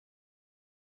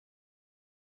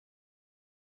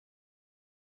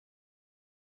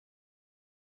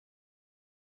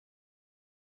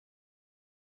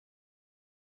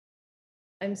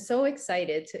I'm so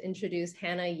excited to introduce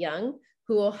Hannah Young,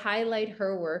 who will highlight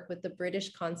her work with the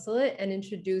British Consulate and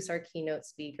introduce our keynote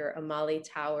speaker, Amali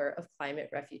Tower of Climate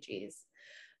Refugees.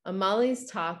 Amali's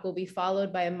talk will be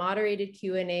followed by a moderated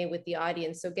Q&A with the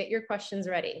audience, so get your questions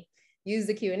ready. Use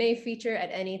the Q&A feature at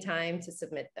any time to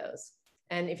submit those.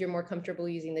 And if you're more comfortable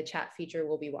using the chat feature,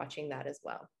 we'll be watching that as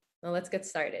well. Now let's get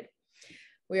started.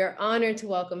 We are honored to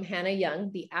welcome Hannah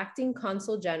Young, the Acting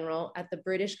Consul General at the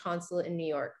British Consulate in New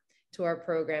York, to our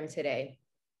program today.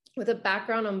 With a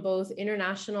background on both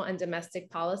international and domestic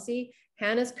policy,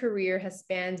 Hannah's career has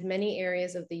spanned many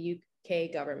areas of the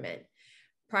UK government.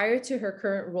 Prior to her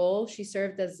current role, she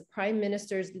served as the Prime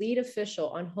Minister's lead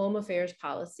official on Home Affairs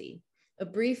policy, a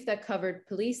brief that covered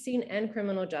policing and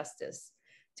criminal justice,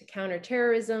 to counter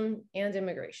terrorism and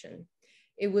immigration.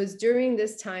 It was during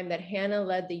this time that Hannah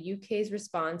led the UK's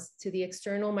response to the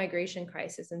external migration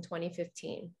crisis in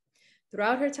 2015.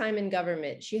 Throughout her time in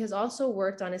government, she has also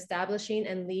worked on establishing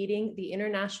and leading the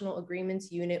International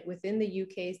Agreements Unit within the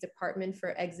UK's Department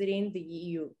for Exiting the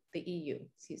EU,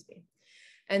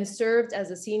 and served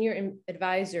as a senior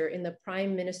advisor in the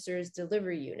Prime Minister's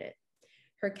Delivery Unit.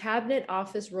 Her cabinet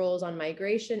office roles on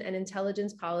migration and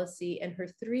intelligence policy and her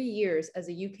 3 years as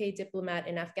a UK diplomat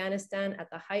in Afghanistan at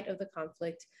the height of the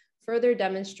conflict further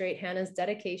demonstrate Hannah's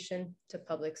dedication to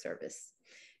public service.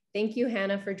 Thank you,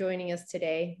 Hannah, for joining us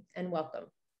today, and welcome.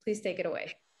 Please take it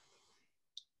away.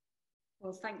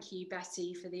 Well, thank you,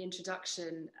 Betty, for the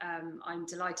introduction. I'm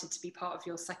delighted to be part of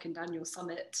your second annual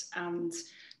summit, and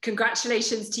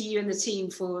congratulations to you and the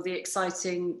team for the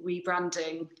exciting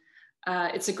rebranding.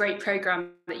 It's a great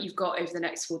program that you've got over the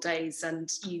next 4 days,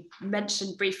 and you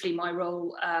mentioned briefly my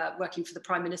role working for the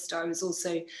Prime Minister. I was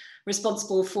also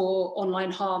responsible for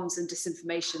online harms and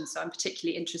disinformation, so I'm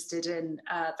particularly interested in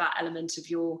that element of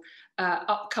your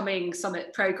upcoming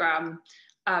summit program.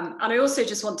 And I also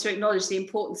just want to acknowledge the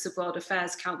importance of World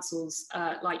Affairs Councils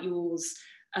like yours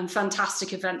and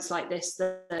fantastic events like this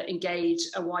that engage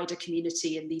a wider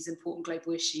community in these important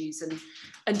global issues,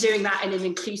 and doing that in an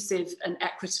inclusive and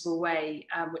equitable way,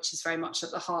 which is very much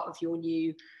at the heart of your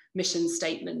new mission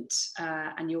statement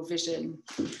and your vision.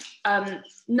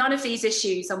 None of these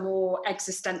issues are more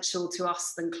existential to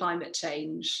us than climate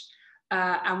change.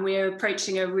 And we're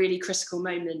approaching a really critical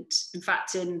moment. In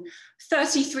fact, in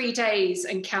 33 days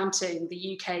and counting,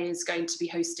 the UK is going to be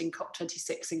hosting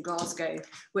COP26 in Glasgow,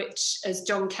 which, as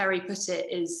John Kerry put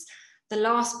it, is the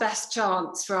last best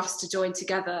chance for us to join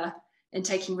together in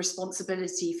taking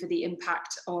responsibility for the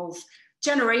impact of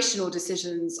generational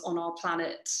decisions on our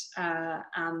planet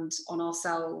and on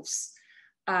ourselves.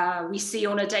 We see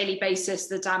on a daily basis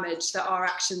the damage that our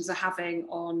actions are having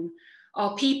on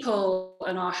our people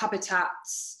and our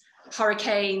habitats,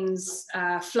 hurricanes,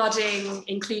 flooding,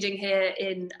 including here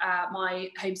in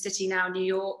my home city now, New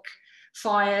York,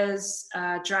 fires,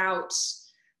 drought,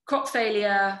 crop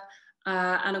failure,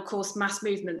 and of course, mass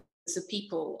movements of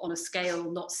people on a scale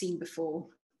not seen before.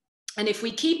 And if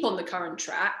we keep on the current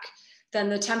track, then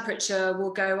the temperature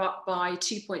will go up by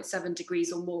 2.7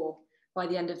 degrees or more by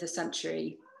the end of the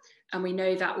century. And we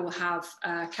know that will have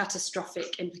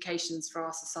catastrophic implications for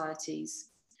our societies.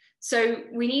 So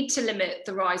we need to limit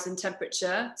the rise in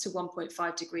temperature to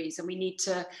 1.5 degrees, and we need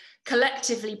to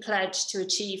collectively pledge to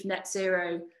achieve net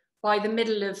zero by the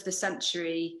middle of the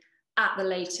century at the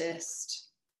latest.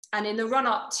 And in the run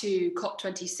up to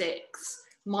COP26,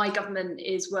 my government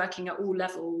is working at all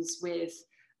levels with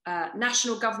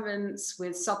national governments,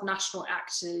 with subnational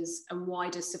actors and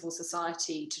wider civil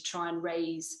society to try and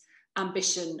raise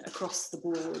ambition across the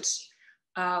board.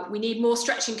 We need more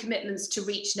stretching commitments to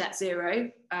reach net zero,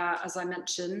 as I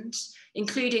mentioned,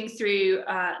 including through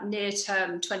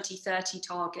near-term 2030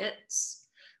 targets.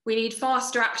 We need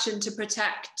faster action to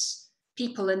protect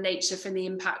people and nature from the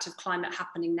impact of climate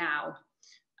happening now.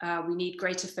 We need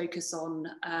greater focus on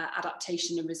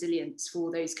adaptation and resilience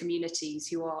for those communities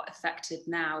who are affected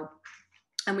now.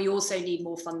 And we also need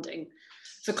more funding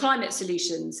for climate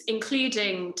solutions,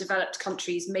 including developed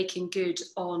countries making good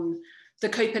on the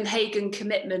Copenhagen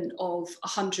commitment of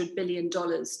 $100 billion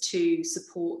to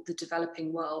support the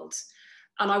developing world.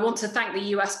 And I want to thank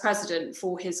the US president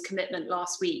for his commitment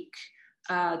last week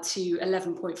to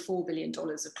 $11.4 billion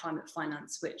of climate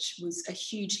finance, which was a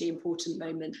hugely important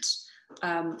moment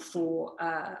for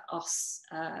us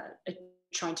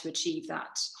trying to achieve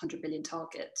that 100 billion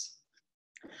target.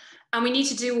 And we need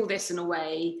to do all this in a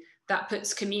way that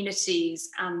puts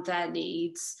communities and their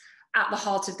needs at the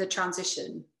heart of the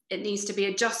transition. It needs to be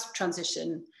a just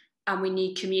transition, and we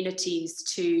need communities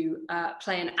to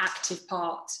play an active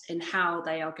part in how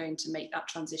they are going to make that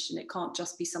transition. It can't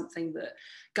just be something that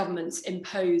governments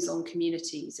impose on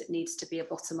communities. It needs to be a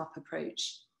bottom-up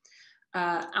approach.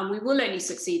 And we will only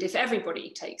succeed if everybody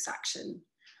takes action.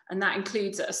 And that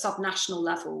includes at a subnational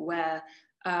level where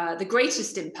the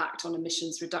greatest impact on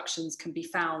emissions reductions can be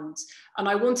found. And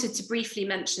I wanted to briefly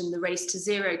mention the Race to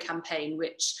Zero campaign,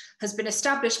 which has been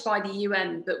established by the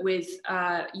UN, but with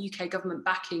UK government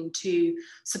backing to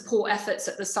support efforts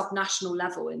at the subnational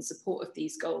level in support of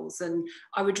these goals. And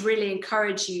I would really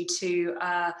encourage you to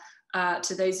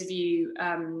those of you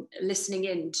listening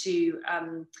in to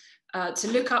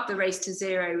look up the Race to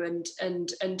Zero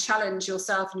and challenge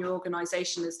yourself and your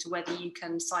organisation as to whether you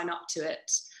can sign up to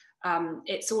it.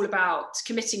 It's all about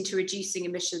committing to reducing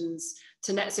emissions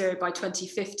to net zero by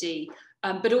 2050,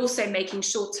 but also making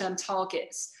short-term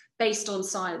targets based on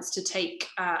science to take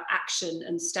action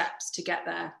and steps to get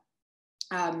there.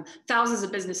 Thousands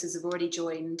of businesses have already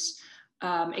joined,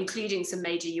 including some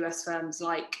major US firms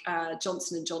like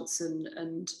Johnson & Johnson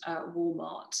and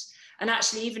Walmart. And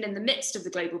actually, even in the midst of the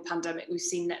global pandemic, we've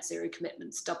seen net zero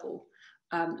commitments double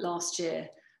last year.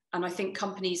 And I think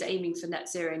companies aiming for net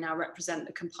zero now represent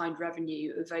a combined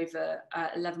revenue of over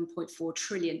 $11.4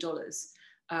 trillion,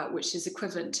 which is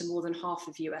equivalent to more than half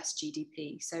of US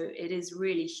GDP. So it is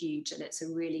really huge, and it's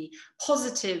a really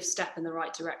positive step in the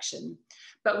right direction.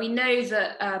 But we know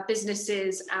that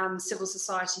businesses and civil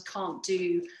society can't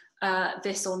do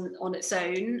this on its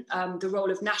own. The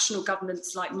role of national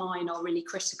governments like mine are really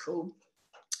critical.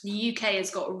 The UK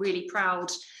has got a really proud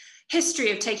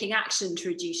history of taking action to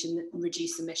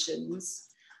reduce emissions.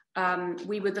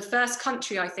 We were the first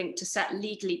country, I think, to set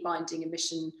legally binding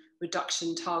emission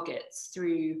reduction targets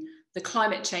through the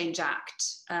Climate Change Act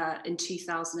in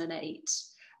 2008.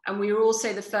 And we were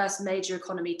also the first major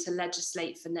economy to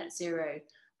legislate for net zero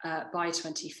by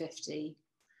 2050.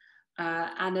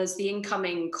 And as the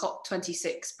incoming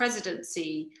COP26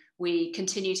 presidency, we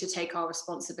continue to take our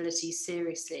responsibilities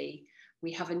seriously.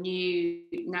 We have a new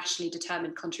nationally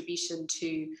determined contribution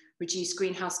to reduce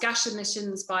greenhouse gas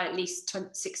emissions by at least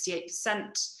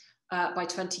 68% by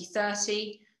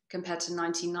 2030 compared to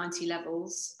 1990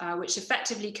 levels, which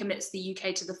effectively commits the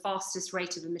UK to the fastest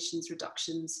rate of emissions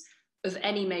reductions of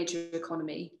any major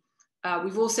economy.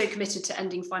 We've also committed to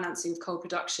ending financing of coal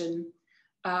production.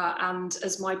 And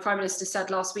as my Prime Minister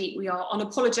said last week, we are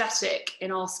unapologetic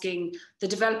in asking the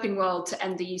developing world to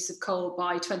end the use of coal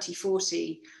by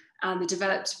 2040 and the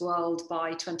developed world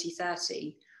by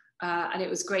 2030. And it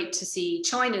was great to see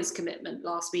China's commitment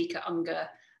last week at UNGA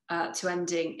to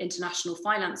ending international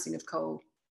financing of coal.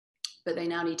 But they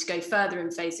now need to go further in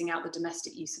phasing out the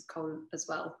domestic use of coal as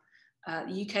well.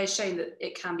 The UK has shown that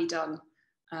it can be done.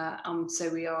 So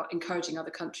we are encouraging other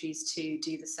countries to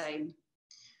do the same.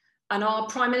 And our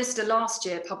Prime Minister last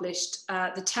year published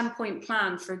the 10-point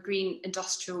plan for a green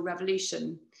industrial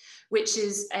revolution, which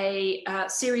is a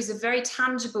series of very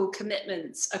tangible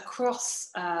commitments across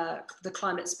the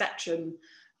climate spectrum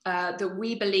that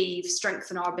we believe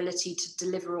strengthen our ability to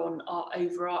deliver on our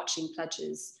overarching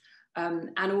pledges,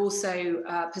 and also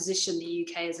position the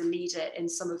UK as a leader in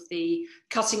some of the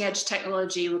cutting edge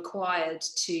technology required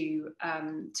to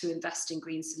invest in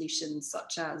green solutions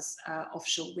such as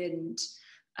offshore wind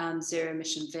and zero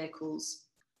emission vehicles.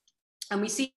 And we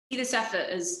see this effort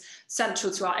as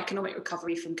central to our economic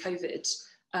recovery from COVID,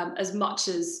 as much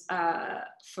as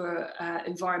for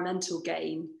environmental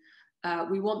gain.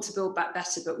 We want to build back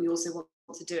better, but we also want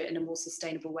to do it in a more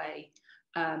sustainable way.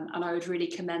 And I would really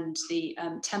commend the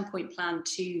 10-point plan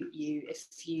to you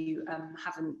if you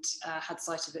haven't had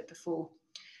sight of it before.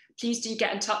 Please do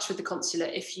get in touch with the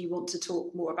consulate if you want to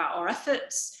talk more about our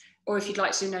efforts, or if you'd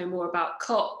like to know more about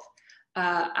COP.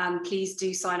 And please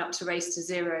do sign up to Race to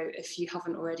Zero if you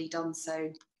haven't already done so.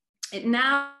 It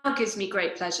now gives me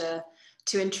great pleasure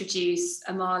to introduce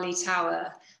Amali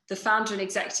Tower, the founder and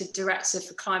executive director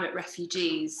for Climate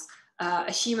Refugees,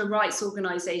 a human rights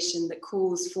organisation that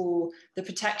calls for the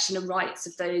protection and rights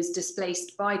of those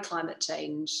displaced by climate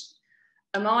change.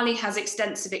 Amali has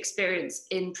extensive experience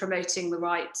in promoting the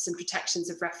rights and protections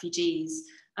of refugees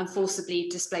and forcibly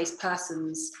displaced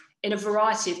persons in a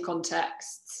variety of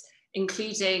contexts,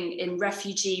 including in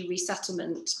refugee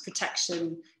resettlement,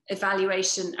 protection,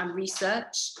 evaluation and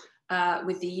research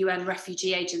with the UN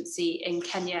Refugee Agency in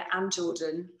Kenya and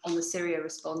Jordan on the Syria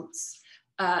response,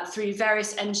 through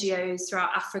various NGOs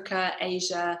throughout Africa,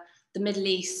 Asia, the Middle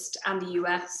East and the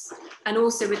US, and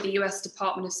also with the US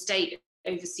Department of State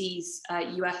oversees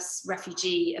US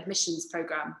refugee admissions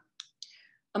program.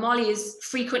 Amali is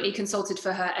frequently consulted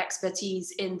for her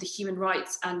expertise in the human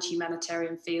rights and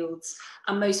humanitarian fields.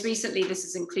 And most recently, this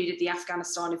has included the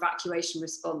Afghanistan evacuation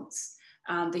response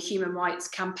and the human rights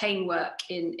campaign work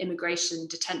in immigration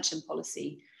detention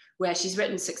policy, where she's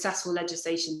written successful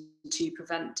legislation to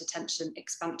prevent detention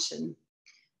expansion.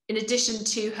 In addition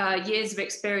to her years of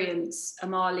experience,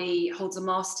 Amali holds a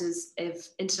Master's of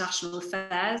International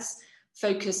Affairs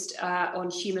focused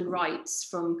on human rights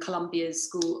from Columbia's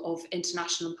School of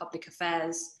International and Public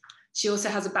Affairs. She also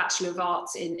has a Bachelor of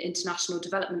Arts in International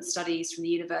Development Studies from the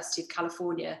University of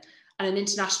California and an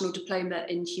International Diploma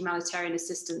in Humanitarian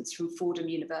Assistance from Fordham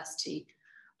University.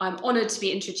 I'm honoured to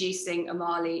be introducing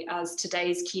Amali as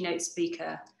today's keynote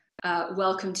speaker.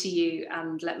 Welcome to you,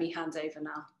 and let me hand over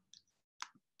now.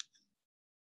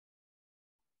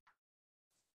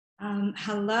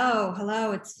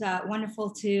 Hello. It's wonderful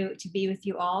to be with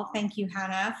you all. Thank you,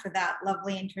 Hannah, for that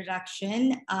lovely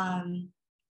introduction.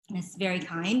 It's very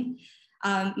kind.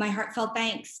 My heartfelt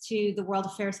thanks to the World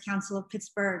Affairs Council of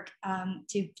Pittsburgh,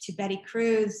 to Betty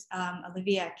Cruz,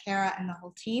 Olivia, Kara, and the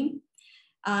whole team.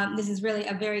 This is really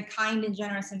a very kind and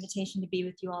generous invitation to be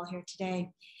with you all here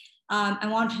today. I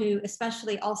want to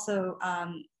especially also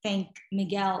thank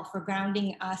Miguel for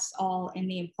grounding us all in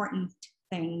the important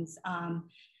things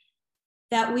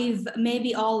that we've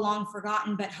maybe all long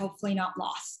forgotten, but hopefully not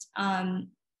lost.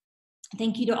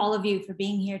 Thank you to all of you for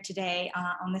being here today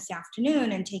on this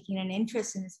afternoon and taking an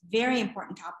interest in this very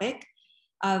important topic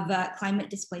of climate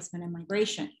displacement and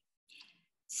migration.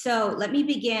 So let me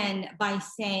begin by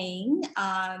saying,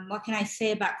 what can I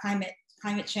say about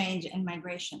climate change and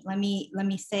migration? Let me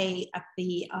say at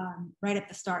the right at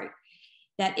the start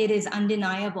that it is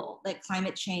undeniable that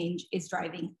climate change is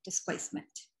driving displacement.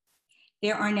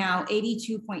 There are now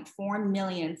 82.4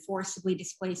 million forcibly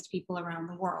displaced people around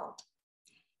the world.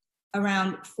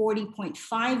 Around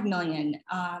 40.5 million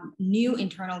new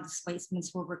internal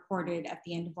displacements were recorded at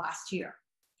the end of last year.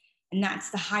 And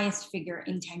that's the highest figure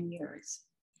in 10 years.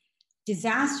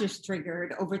 Disasters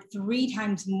triggered over 3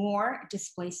 times more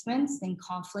displacements than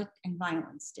conflict and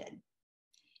violence did.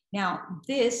 Now,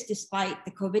 this despite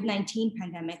the COVID-19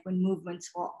 pandemic when movements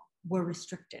were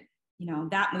restricted. You know,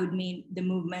 that would mean the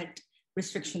movement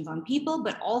restrictions on people,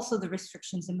 but also the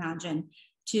restrictions imagined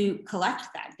to collect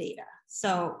that data.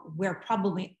 So we're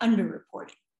probably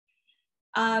underreporting.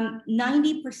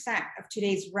 90% of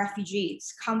today's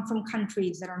refugees come from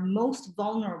countries that are most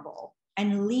vulnerable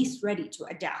and least ready to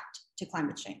adapt to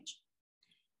climate change.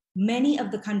 Many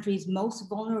of the countries most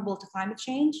vulnerable to climate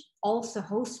change also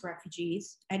host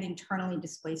refugees and internally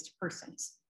displaced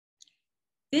persons.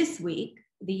 This week,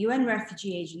 the UN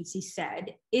Refugee Agency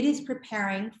said it is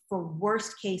preparing for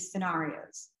worst case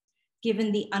scenarios,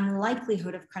 given the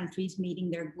unlikelihood of countries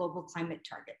meeting their global climate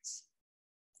targets.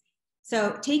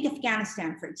 So take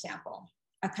Afghanistan, for example,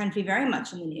 a country very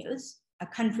much in the news, a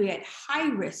country at high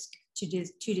risk to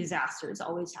disasters,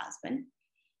 always has been,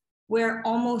 where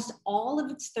almost all of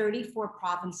its 34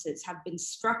 provinces have been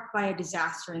struck by a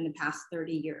disaster in the past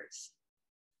 30 years.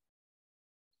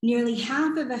 Nearly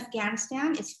half of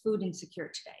Afghanistan is food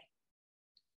insecure today.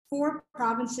 4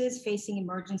 provinces facing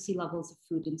emergency levels of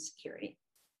food insecurity.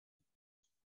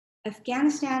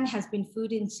 Afghanistan has been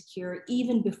food insecure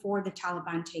even before the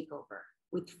Taliban takeover,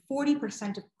 with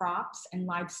 40% of crops and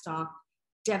livestock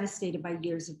devastated by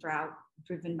years of drought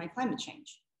driven by climate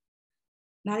change.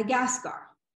 Madagascar,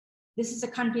 this is a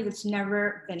country that's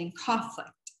never been in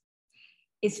conflict,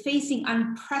 is facing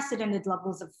unprecedented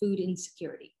levels of food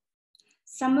insecurity,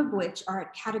 some of which are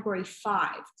at category 5,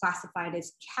 classified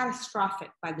as catastrophic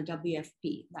by the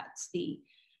WFP, that's the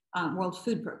World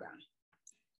Food Program,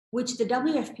 which the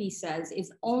WFP says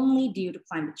is only due to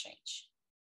climate change.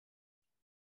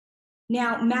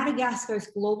 Now, Madagascar's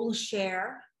global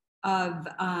share of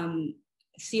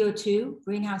CO2,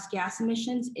 greenhouse gas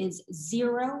emissions, is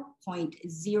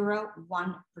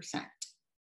 0.01%.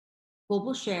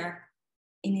 Global share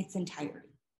in its entirety.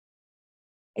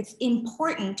 It's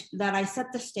important that I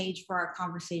set the stage for our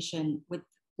conversation with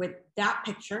that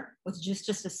picture, with just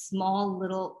a small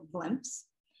little glimpse,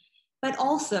 but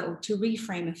also to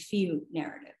reframe a few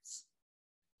narratives.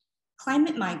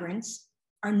 Climate migrants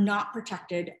are not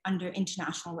protected under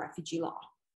international refugee law.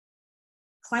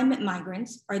 Climate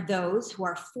migrants are those who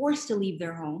are forced to leave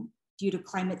their home due to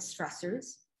climate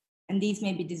stressors, and these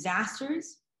may be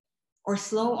disasters or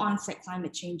slow onset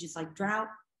climate changes like drought,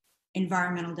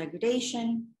 environmental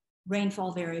degradation,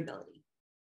 rainfall variability.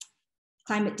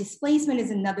 Climate displacement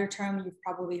is another term you've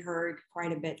probably heard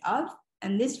quite a bit of,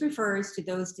 and this refers to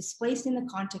those displaced in the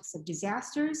context of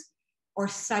disasters or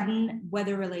sudden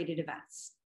weather-related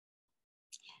events.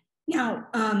 Now,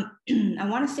 I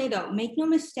want to say though, make no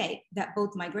mistake that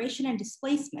both migration and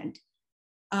displacement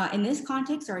in this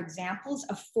context are examples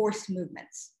of forced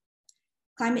movements.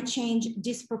 Climate change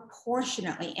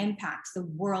disproportionately impacts the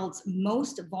world's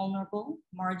most vulnerable,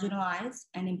 marginalized,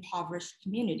 and impoverished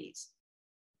communities.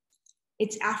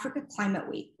 It's Africa Climate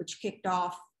Week, which kicked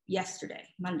off yesterday,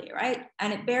 Monday, right?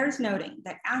 And it bears noting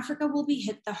that Africa will be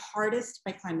hit the hardest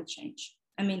by climate change.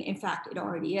 I mean, in fact, it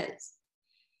already is.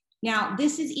 Now,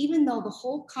 this is even though the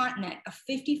whole continent of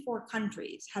 54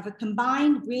 countries have a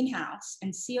combined greenhouse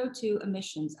and CO2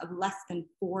 emissions of less than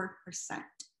 4%.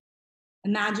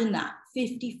 Imagine that,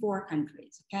 54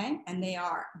 countries, okay? And they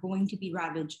are going to be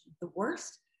ravaged the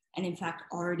worst, and in fact,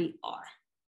 already are.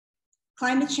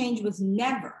 Climate change was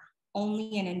never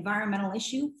only an environmental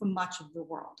issue for much of the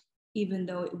world, even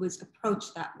though it was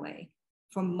approached that way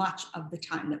for much of the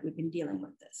time that we've been dealing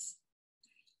with this.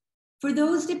 For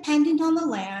those dependent on the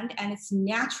land and its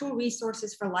natural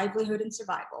resources for livelihood and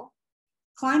survival,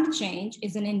 climate change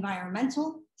is an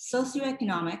environmental,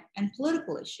 socioeconomic, and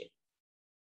political issue.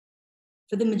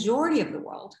 For the majority of the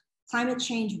world, climate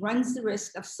change runs the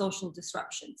risk of social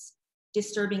disruptions,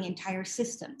 disturbing entire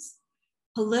systems,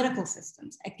 political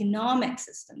systems, economic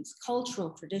systems, cultural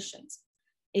traditions.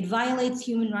 It violates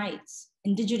human rights,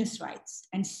 indigenous rights,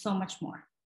 and so much more.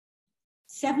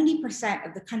 70%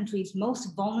 of the countries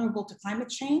most vulnerable to climate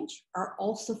change are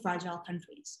also fragile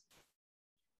countries.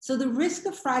 So the risk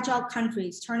of fragile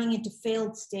countries turning into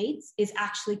failed states is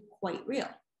actually quite real.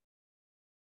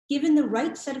 Given the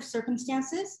right set of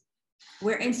circumstances,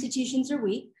 where institutions are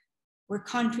weak, where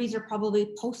countries are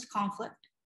probably post-conflict,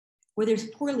 where there's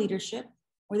poor leadership,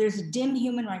 where there's a dim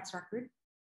human rights record,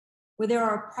 where there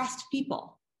are oppressed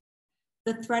people,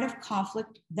 the threat of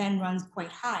conflict then runs quite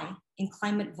high in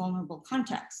climate vulnerable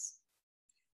contexts.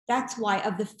 That's why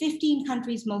of the 15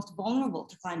 countries most vulnerable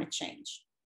to climate change,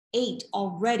 8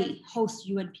 already host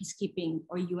UN peacekeeping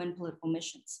or UN political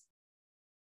missions.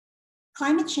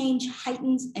 Climate change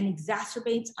heightens and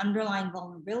exacerbates underlying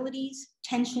vulnerabilities,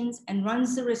 tensions, and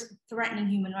runs the risk of threatening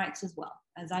human rights as well,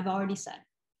 as I've already said.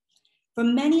 For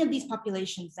many of these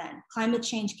populations then, climate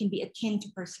change can be akin to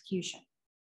persecution.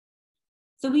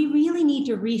 So we really need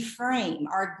to reframe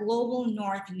our global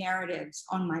north narratives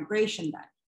on migration then,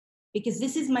 because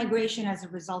this is migration as a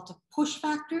result of push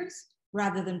factors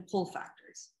rather than pull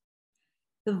factors.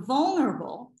 The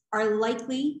vulnerable are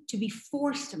likely to be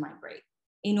forced to migrate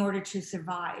in order to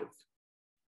survive,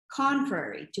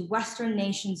 contrary to Western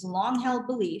nations' long-held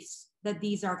beliefs that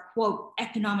these are, quote,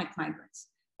 economic migrants,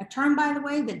 a term, by the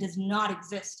way, that does not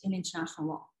exist in international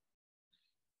law.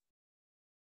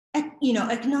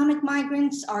 Economic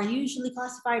migrants are usually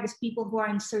classified as people who are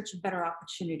in search of better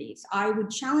opportunities. I would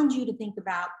challenge you to think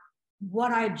about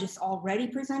what I've just already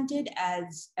presented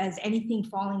as anything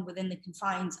falling within the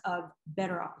confines of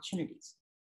better opportunities.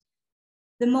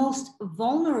 The most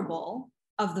vulnerable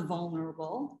of the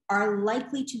vulnerable are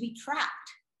likely to be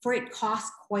trapped, for it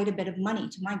costs quite a bit of money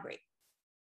to migrate.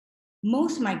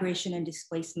 Most migration and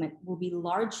displacement will be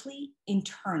largely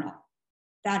internal,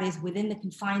 that is within the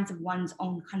confines of one's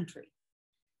own country.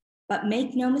 But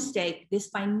make no mistake, this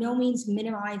by no means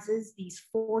minimizes these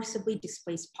forcibly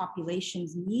displaced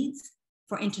populations' needs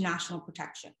for international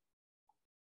protection.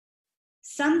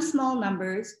 Some small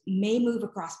numbers may move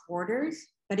across borders,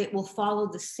 but it will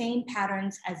follow the same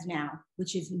patterns as now,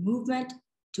 which is movement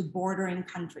to bordering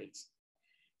countries.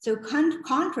 So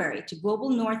contrary to global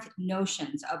north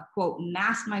notions of, quote,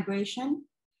 mass migration,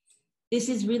 this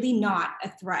is really not a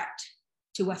threat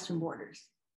to Western borders.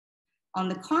 On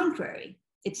the contrary,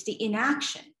 it's the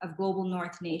inaction of global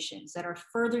north nations that are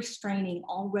further straining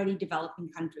already developing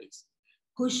countries,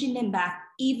 pushing them back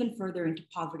even further into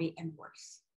poverty and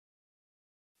worse.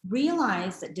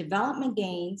 Realize that development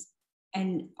gains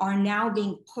are now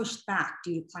being pushed back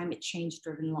due to climate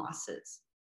change-driven losses.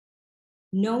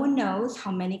 No one knows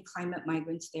how many climate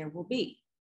migrants there will be.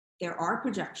 There are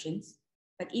projections,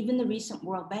 but even the recent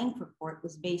World Bank report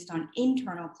was based on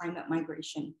internal climate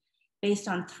migration, based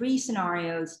on 3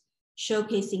 scenarios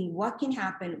showcasing what can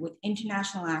happen with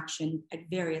international action at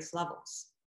various levels.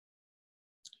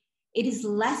 It is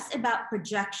less about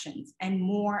projections and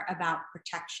more about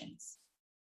protections.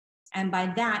 And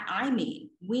by that, I mean,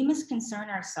 we must concern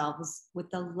ourselves with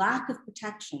the lack of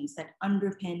protections that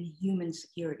underpin human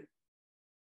security.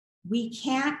 We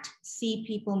can't see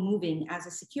people moving as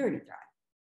a security threat.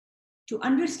 To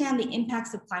understand the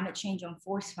impacts of climate change on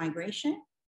forced migration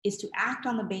is to act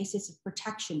on the basis of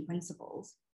protection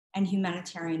principles and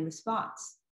humanitarian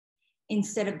response,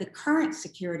 instead of the current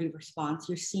security response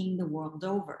you're seeing the world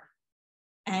over.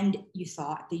 And you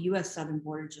saw at the US southern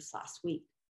border just last week.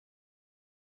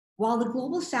 While the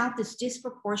global south is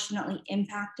disproportionately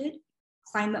impacted,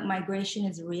 climate migration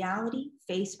is a reality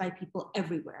faced by people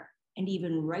everywhere, and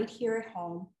even right here at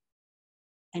home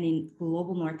and in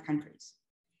global north countries.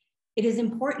 It is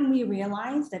important we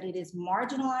realize that it is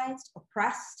marginalized,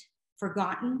 oppressed,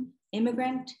 forgotten,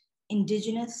 immigrant,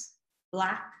 indigenous,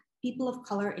 Black, people of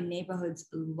color in neighborhoods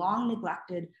long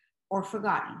neglected or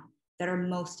forgotten that are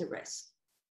most at risk.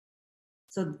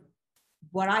 So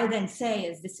what I then say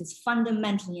is this is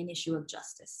fundamentally an issue of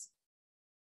justice.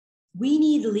 We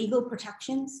need legal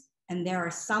protections, and there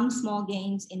are some small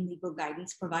gains in legal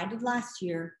guidance provided last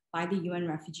year by the UN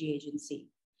Refugee Agency,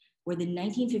 where the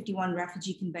 1951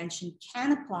 Refugee Convention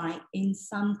can apply in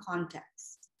some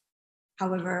contexts.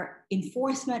 However,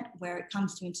 enforcement where it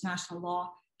comes to international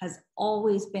law has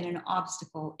always been an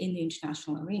obstacle in the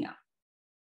international arena.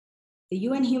 The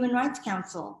UN Human Rights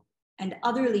Council and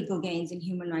other legal gains in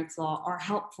human rights law are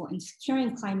helpful in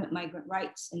securing climate migrant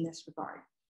rights in this regard.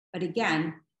 But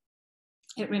again,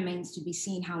 it remains to be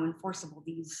seen how enforceable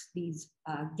these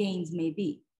gains may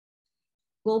be.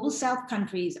 Global South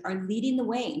countries are leading the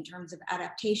way in terms of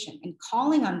adaptation and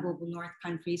calling on Global North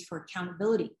countries for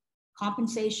accountability,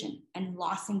 compensation, and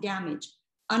loss and damage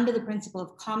under the principle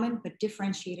of common but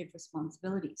differentiated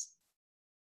responsibilities.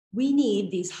 We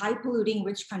need these high polluting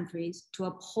rich countries to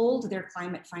uphold their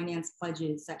climate finance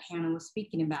pledges that Hannah was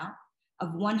speaking about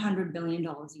of $100 billion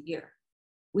a year,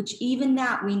 which even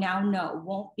that we now know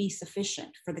won't be sufficient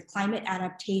for the climate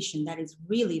adaptation that is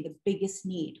really the biggest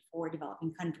need for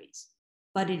developing countries.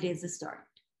 But it is a start,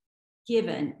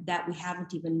 given that we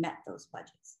haven't even met those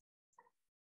pledges.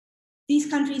 These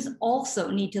countries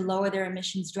also need to lower their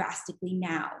emissions drastically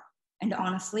now. And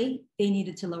honestly, they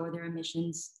needed to lower their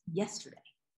emissions yesterday.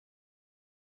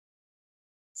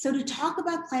 So to talk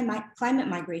about climate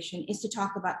migration is to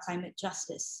talk about climate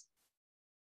justice.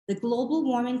 The global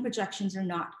warming projections are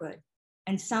not good,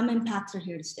 and some impacts are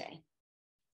here to stay.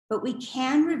 But we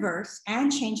can reverse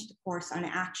and change the course on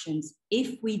actions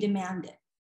if we demand it.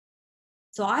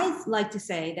 So I like to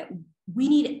say that we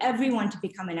need everyone to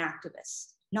become an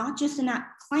activist, not just a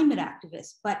climate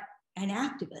activist, but an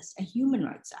activist, a human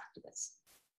rights activist,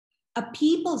 a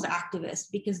people's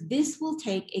activist, because this will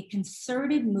take a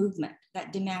concerted movement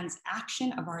that demands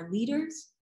action of our leaders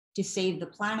to save the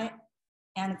planet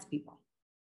and its people.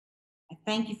 I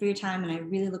thank you for your time, and I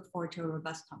really look forward to a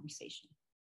robust conversation.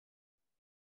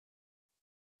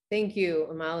 Thank you,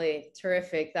 Amali.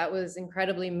 Terrific. That was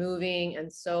incredibly moving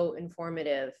and so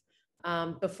informative.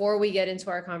 Before we get into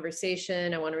our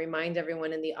conversation, I want to remind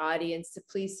everyone in the audience to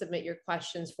please submit your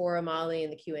questions for Amali in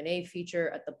the Q&A feature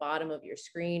at the bottom of your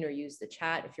screen, or use the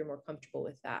chat if you're more comfortable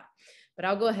with that. But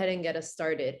I'll go ahead and get us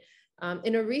started.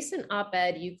 In a recent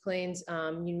op-ed, you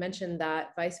mentioned that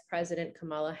Vice President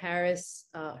Kamala Harris,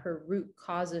 her root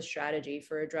causes strategy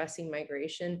for addressing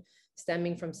migration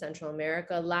stemming from Central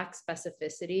America lacks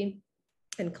specificity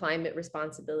and climate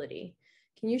responsibility.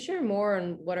 Can you share more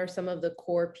on what are some of the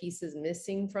core pieces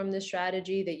missing from this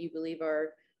strategy that you believe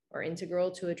are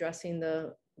integral to addressing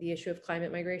the issue of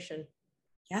climate migration?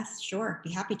 Yes, sure,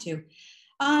 be happy to.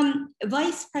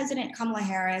 Vice President Kamala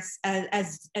Harris,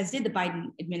 as did the Biden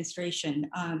administration,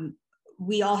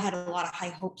 we all had a lot of high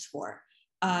hopes for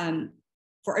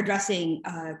addressing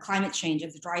climate change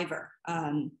as a driver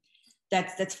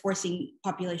that's forcing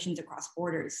populations across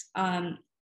borders.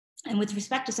 And with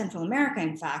respect to Central America,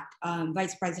 in fact,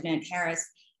 Vice President Harris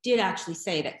did actually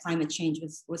say that climate change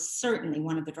was certainly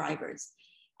one of the drivers.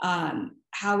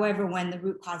 However, when the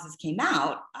root causes came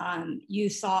out, you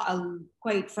saw,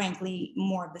 quite frankly,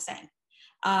 more of the same.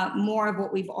 More of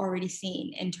what we've already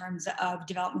seen in terms of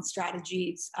development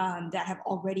strategies that have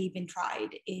already been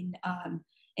tried in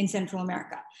Central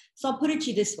America. So I'll put it to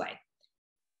you this way.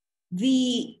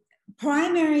 The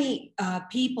primary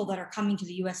people that are coming to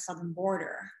the US southern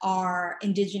border are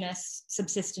indigenous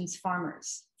subsistence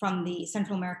farmers from the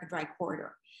Central America Dry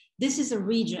Corridor. This is a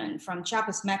region from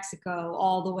Chiapas, Mexico,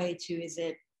 all the way to, is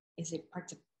it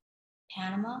parts of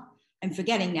Panama? I'm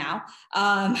forgetting now.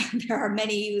 There are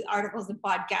many articles and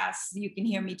podcasts, you can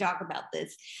hear me talk about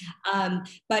this,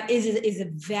 but is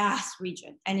a vast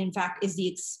region, and in fact is the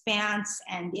expanse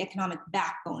and the economic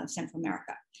backbone of Central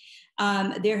America.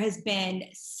 There has been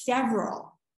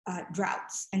several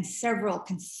droughts and several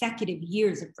consecutive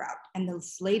years of drought, and the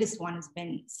latest one has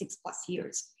been 6+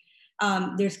 years.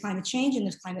 There's climate change and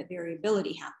there's climate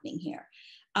variability happening here.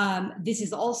 This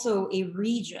is also a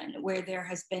region where there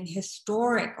has been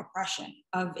historic oppression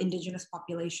of indigenous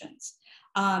populations.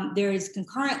 There is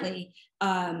concurrently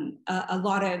a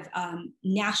lot of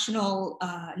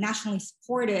nationally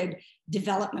supported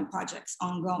development projects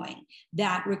ongoing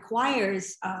that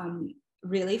requires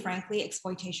really, frankly,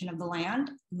 exploitation of the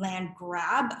land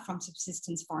grab from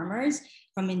subsistence farmers,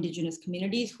 from indigenous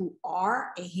communities who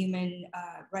are a human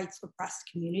rights oppressed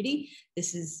community.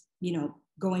 This is,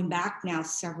 going back now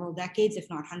several decades, if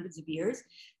not hundreds of years.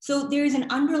 So there's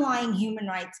an underlying human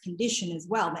rights condition as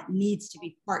well that needs to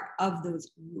be part of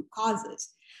those root causes.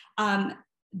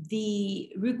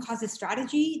 The root causes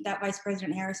strategy that Vice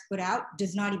President Harris put out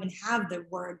does not even have the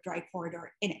word dry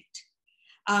corridor in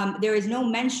it. There is no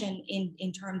mention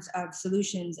in terms of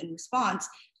solutions and response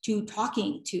to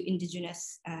talking to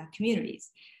indigenous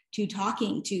communities, to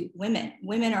talking to women.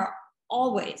 Women are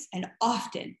always and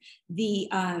often the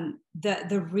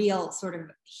real sort of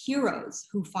heroes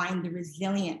who find the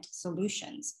resilient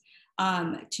solutions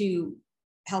to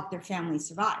help their families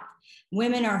survive.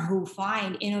 Women are who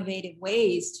find innovative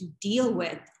ways to deal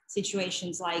with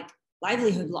situations like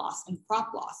livelihood loss and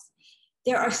crop loss.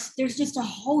 There's just a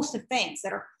host of things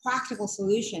that are practical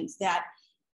solutions that,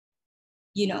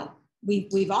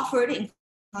 we've offered in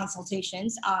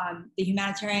consultations. The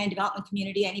humanitarian development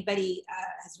community, anybody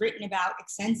has written about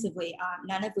extensively,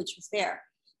 none of which was there.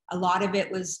 A lot of it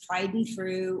was tried and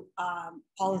true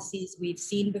policies we've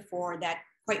seen before that,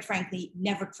 quite frankly,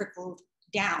 never trickled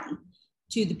down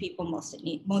to the people most in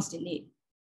need.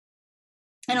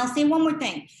 And I'll say one more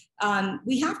thing.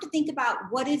 We have to think about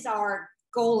what is our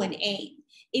goal and aim.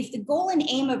 If the goal and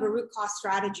aim of a root cause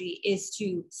strategy is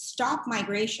to stop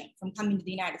migration from coming to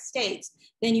the United States,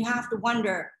 then you have to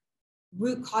wonder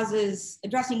root causes,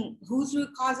 addressing whose root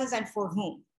causes and for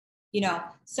whom.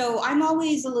 So I'm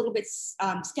always a little bit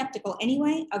skeptical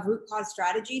anyway of root cause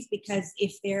strategies, because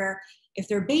if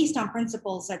they're based on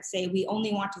principles that say we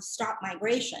only want to stop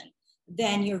migration,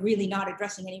 then you're really not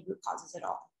addressing any root causes at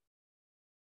all.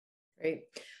 Great.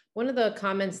 One of the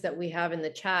comments that we have in the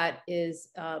chat is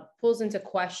pulls into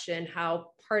question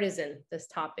how partisan this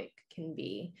topic can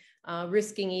be,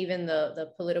 risking even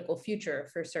the political future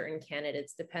for certain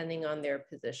candidates, depending on their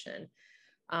position.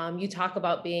 You talk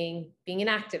about being an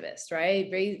activist, right?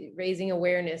 Raising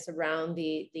awareness around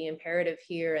the imperative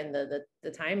here and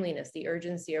the timeliness, the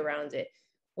urgency around it.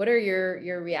 What are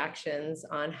your reactions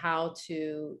on how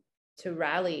to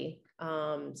rally,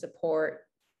 support,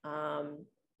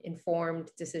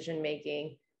 informed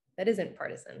decision-making that isn't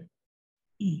partisan?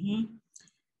 Mm-hmm.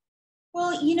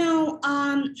 Well,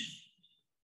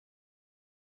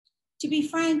 to be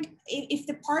frank, if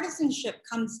the partisanship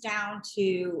comes down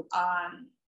to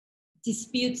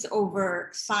disputes over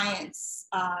science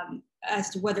as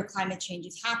to whether climate change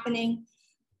is happening,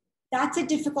 that's a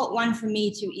difficult one for me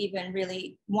to even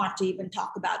really want to even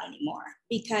talk about anymore,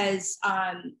 because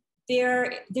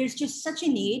there's just such a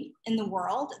need in the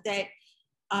world that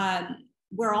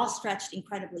we're all stretched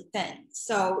incredibly thin.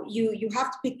 So you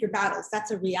have to pick your battles.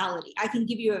 That's a reality. I can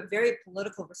give you a very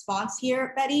political response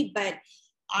here, Betty, but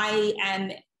I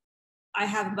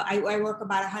work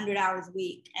about 100 hours a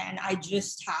week, and I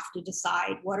just have to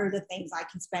decide what are the things I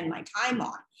can spend my time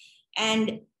on.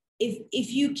 And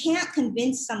if you can't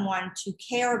convince someone to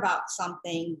care about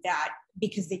something that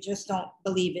because they just don't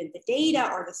believe in the data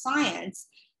or the science,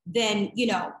 then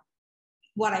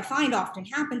what I find often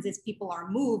happens is people are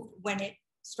moved when it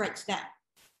strikes them,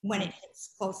 when it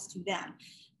hits close to them.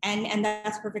 And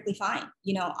that's perfectly fine.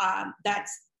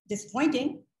 That's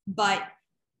disappointing, but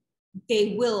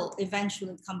they will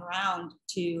eventually come around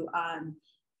to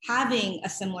having a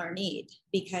similar need,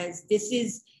 because this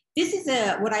is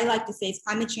what I like to say is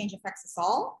climate change affects us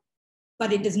all,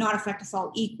 but it does not affect us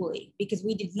all equally, because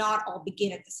we did not all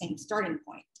begin at the same starting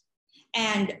point.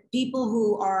 And people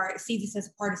who see this as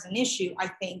a partisan issue, I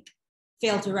think,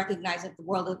 fail to recognize that the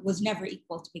world was never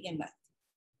equal to begin with.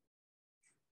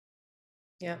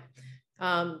 Yeah,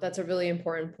 that's a really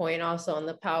important point also on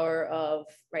the power of,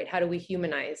 right, how do we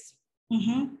humanize?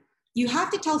 Mm-hmm. You have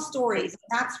to tell stories.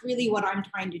 That's really what I'm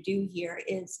trying to do here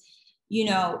is,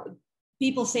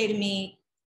 people say to me,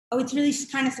 oh, it's really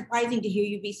kind of surprising to hear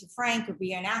you be so frank or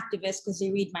be an activist, because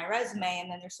they read my resume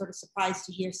and then they're sort of surprised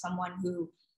to hear someone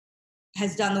who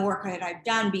has done the work that I've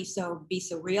done be so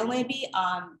real, maybe.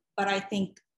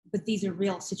 But these are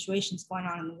real situations going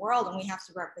on in the world, and we have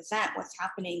to represent what's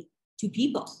happening to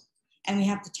people. And we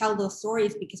have to tell those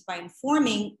stories, because by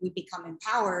informing, we become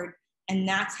empowered, and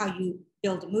that's how you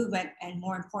build a movement and,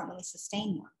 more importantly,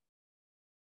 sustain one.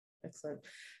 Excellent.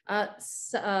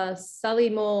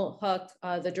 Salimul Haq,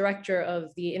 the director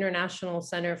of the International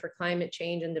Center for Climate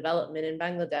Change and Development in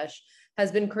Bangladesh,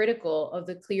 has been critical of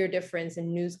the clear difference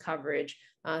in news coverage.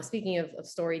 Speaking of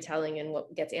storytelling and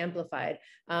what gets amplified,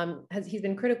 he's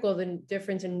been critical of the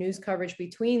difference in news coverage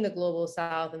between the global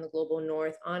South and the global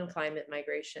North on climate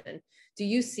migration. Do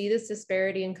you see this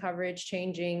disparity in coverage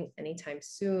changing anytime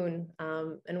soon?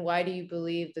 And why do you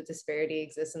believe the disparity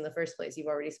exists in the first place? You've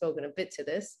already spoken a bit to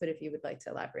this, but if you would like to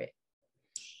elaborate.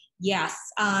 Yes,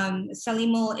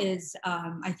 Salimul is,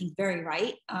 I think, very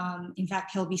right. In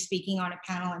fact, he'll be speaking on a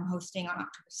panel I'm hosting on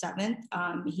October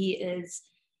 7th. He is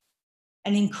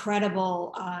an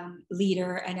incredible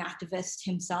leader and activist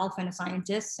himself, and a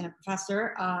scientist and a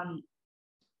professor.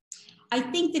 I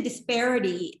think the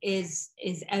disparity is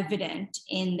evident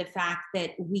in the fact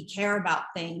that we care about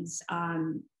things.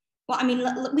 Well, I mean,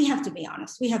 we have to be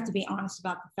honest. We have to be honest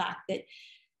about the fact that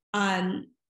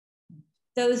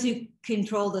those who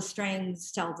control the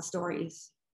strings tell the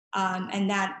stories. And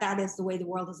that is the way the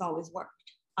world has always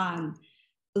worked.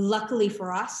 Luckily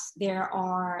for us,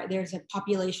 there's a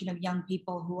population of young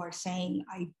people who are saying,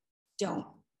 I don't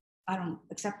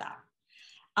accept that.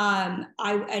 I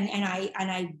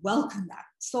welcome that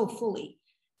so fully.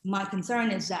 My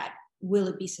concern is that, will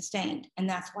it be sustained? And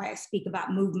that's why I speak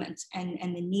about movements and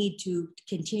the need to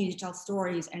continue to tell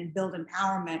stories and build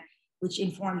empowerment, which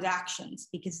informs actions,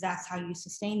 because that's how you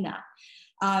sustain that.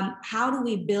 How do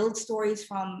we build stories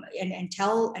from and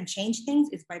tell and change things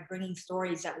is by bringing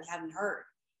stories that we haven't heard,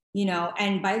 you know.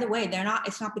 And by the way,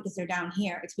 it's not because they're down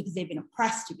here, it's because they've been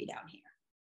oppressed to be down here,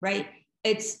 right?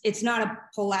 It's not a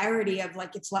polarity of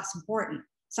like it's less important.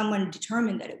 Someone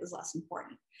determined that it was less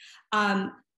important.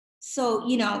 So,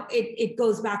 you know, it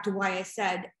goes back to why I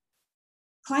said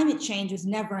climate change was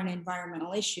never an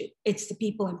environmental issue. It's the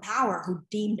people in power who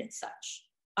deemed it such,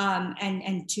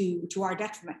 and to our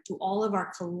detriment, to all of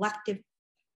our collective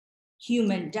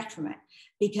human detriment.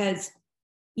 Because,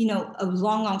 you know, a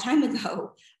long, long time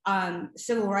ago,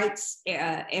 civil rights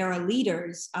era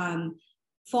leaders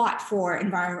fought for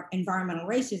environmental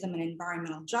racism and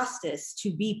environmental justice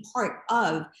to be part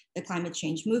of the climate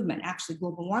change movement, actually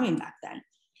global warming back then.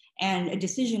 And a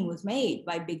decision was made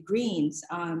by big greens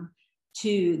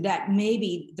to that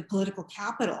maybe the political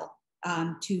capital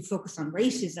to focus on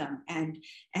racism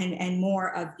and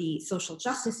more of the social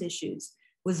justice issues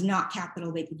was not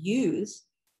capital they could use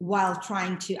while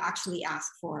trying to actually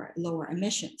ask for lower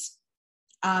emissions.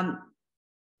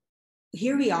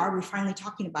 Here we are, we're finally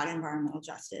talking about environmental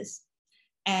justice,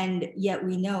 and yet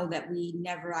we know that we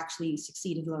never actually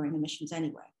succeeded lowering emissions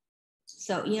anyway.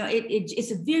 So, you know,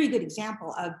 it's a very good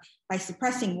example of, by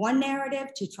suppressing one narrative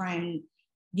to try and,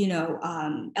 you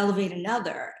know, elevate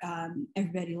another,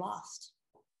 everybody lost.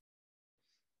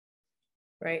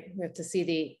 Right, we have to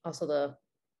see also the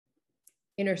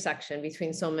intersection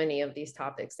between so many of these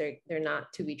topics. They're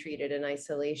not to be treated in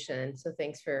isolation. So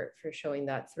thanks for showing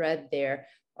that thread there.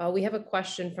 We have a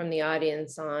question from the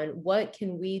audience on what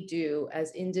can we do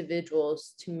as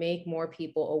individuals to make more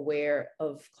people aware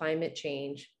of climate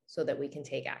change so that we can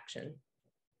take action?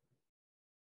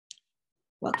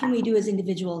 What can we do as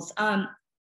individuals?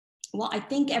 Well, I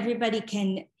think everybody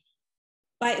can,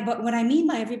 but what I mean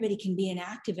by everybody can be an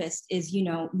activist is, you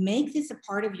know, make this a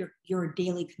part of your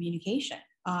daily communication.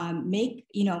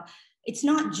 You know, it's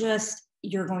not just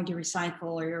you're going to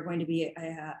recycle or you're going to be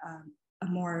a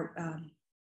more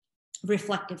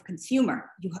reflective consumer.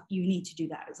 You need to do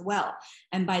that as well.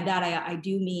 And by that, I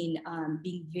do mean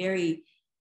being very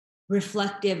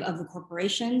reflective of the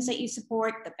corporations that you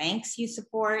support, the banks you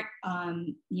support,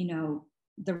 you know,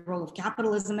 the role of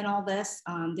capitalism in all this.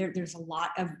 There's a lot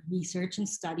of research and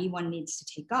study one needs to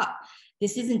take up.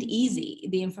 This isn't easy.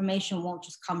 The information won't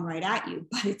just come right at you,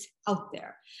 but it's out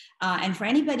there. And for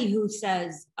anybody who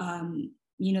says,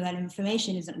 you know, that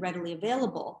information isn't readily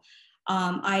available,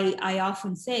 I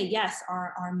often say, yes,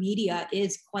 our media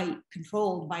is quite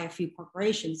controlled by a few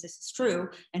corporations. This is true.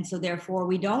 And so therefore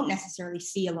we don't necessarily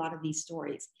see a lot of these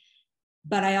stories.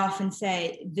 But I often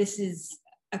say, this is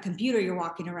a computer you're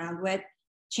walking around with,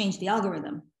 change the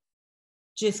algorithm.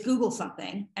 Just Google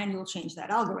something and you'll change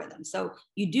that algorithm. So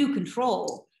you do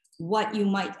control what you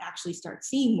might actually start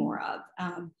seeing more of.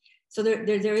 So there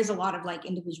is a lot of like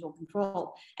individual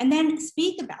control. And then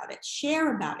speak about it,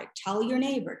 share about it, tell your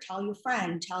neighbor, tell your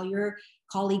friend, tell your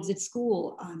colleagues at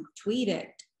school, tweet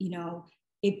it. You know,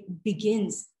 it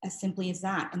begins as simply as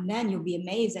that. And then you'll be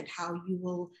amazed at how you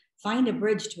will find a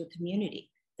bridge to a community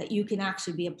that you can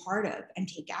actually be a part of and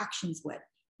take actions with,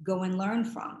 go and learn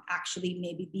from, actually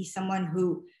maybe be someone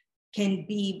who can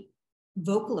be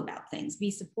vocal about things,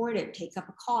 be supportive, take up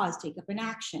a cause, take up an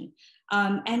action,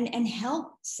 and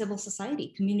help civil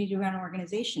society, community-run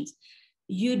organizations.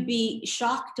 You'd be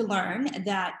shocked to learn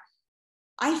that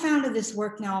I founded this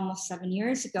work now almost 7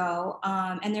 years ago,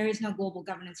 and there is no global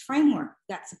governance framework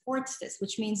that supports this,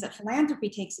 which means that philanthropy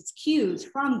takes its cues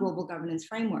from global governance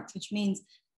frameworks, which means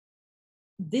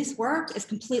this work is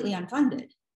completely unfunded.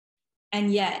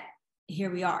 And yet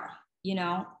here we are, you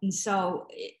know? And so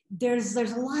there's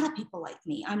a lot of people like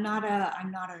me. I'm not a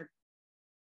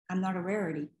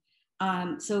rarity.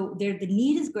 So the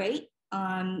need is great.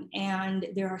 And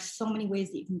there are so many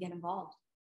ways that you can get involved.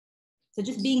 So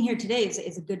just being here today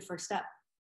is a good first step.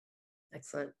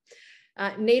 Excellent.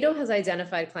 NATO has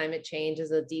identified climate change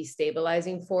as a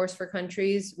destabilizing force for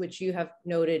countries, which you have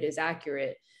noted is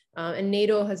accurate. And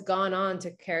NATO has gone on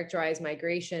to characterize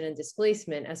migration and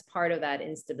displacement as part of that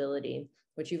instability,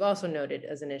 which you've also noted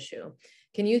as an issue.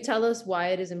 Can you tell us why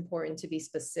it is important to be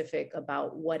specific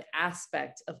about what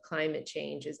aspect of climate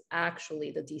change is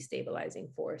actually the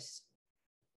destabilizing force?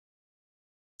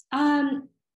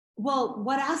 Well,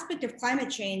 what aspect of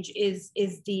climate change is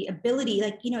the ability,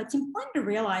 like, you know, it's important to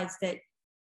realize that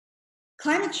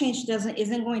climate change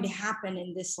isn't going to happen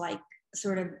in this like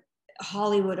sort of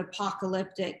Hollywood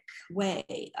apocalyptic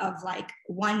way of like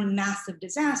one massive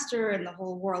disaster and the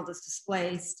whole world is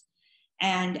displaced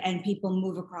and people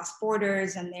move across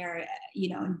borders and they're, you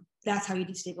know, that's how you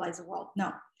destabilize the world.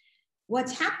 No.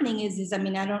 What's happening is, I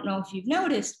mean, I don't know if you've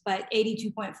noticed, but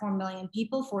 82.4 million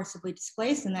people forcibly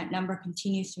displaced, and that number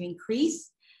continues to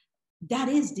increase. That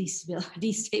is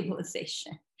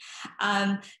destabilization.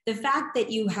 The fact that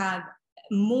you have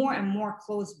more and more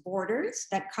closed borders,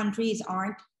 that countries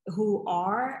who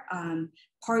are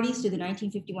parties to the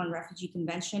 1951 Refugee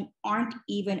Convention aren't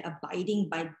even abiding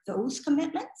by those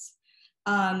commitments,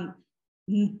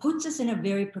 puts us in a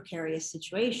very precarious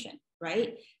situation,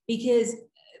 right? Because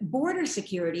border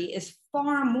security is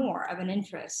far more of an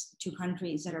interest to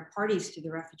countries that are parties to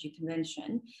the Refugee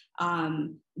Convention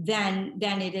than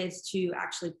it is to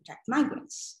actually protect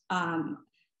migrants.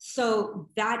 So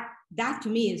that to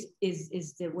me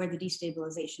is where the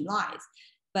destabilization lies.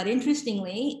 But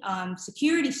interestingly,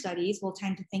 security studies will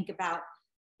tend to think about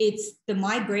it's the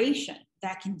migration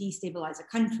that can destabilize a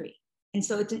country. And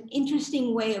so it's an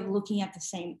interesting way of looking at the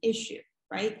same issue,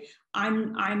 right?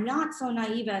 I'm not so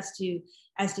naive as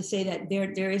to say that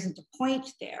there isn't a point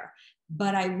there,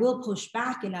 but I will push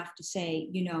back enough to say,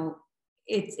 you know,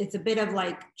 it's a bit of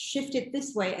like shift it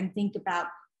this way and think about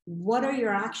what are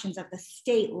your actions at the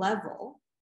state level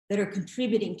that are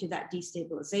contributing to that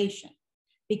destabilization?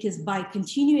 Because by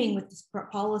continuing with this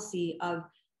policy of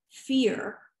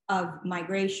fear of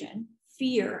migration,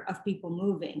 fear of people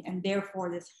moving, and therefore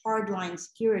this hardline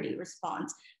security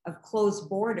response of closed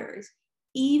borders,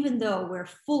 even though we're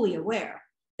fully aware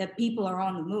that people are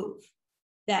on the move,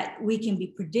 that we can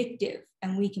be predictive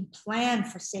and we can plan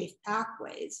for safe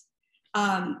pathways,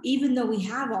 even though we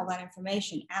have all that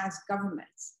information as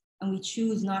governments and we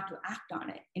choose not to act on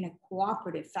it in a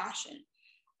cooperative fashion,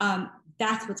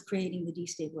 that's what's creating the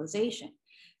destabilization.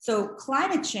 So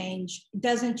climate change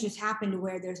doesn't just happen to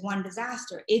where there's one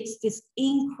disaster. It's this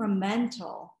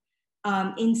incremental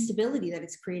instability that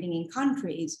it's creating in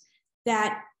countries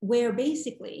that where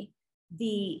basically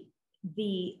the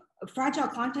fragile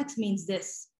context means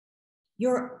this: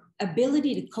 your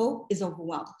ability to cope is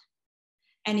overwhelmed.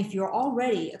 And if you're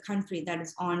already a country that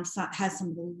is has some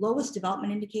of the lowest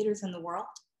development indicators in the world,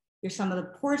 you're some of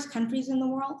the poorest countries in the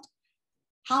world,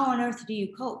 how on earth do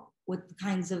you cope with the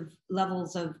kinds of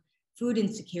levels of food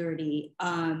insecurity,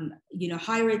 you know,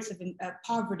 high rates of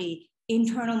poverty,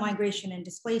 internal migration and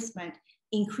displacement,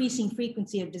 increasing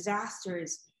frequency of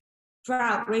disasters,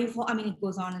 drought, rainfall? I mean, it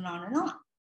goes on and on and on.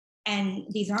 And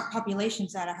these aren't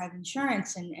populations that have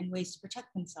insurance and ways to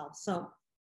protect themselves. So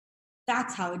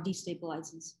that's how it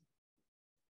destabilizes.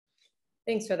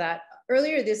 Thanks for that.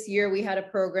 Earlier this year, we had a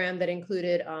program that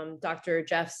included Dr.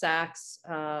 Jeff Sachs,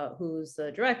 who's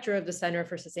the director of the Center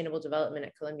for Sustainable Development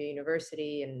at Columbia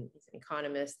University, and he's an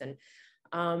economist. And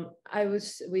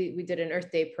we did an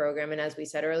Earth Day program, and as we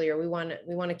said earlier, we want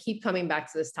to keep coming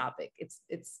back to this topic.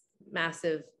 It's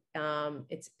massive,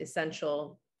 it's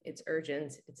essential, it's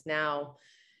urgent, it's now.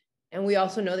 And we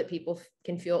also know that people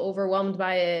can feel overwhelmed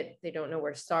by it. They don't know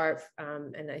where to start.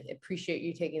 And I appreciate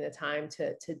you taking the time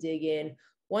to dig in.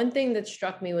 One thing that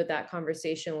struck me with that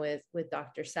conversation with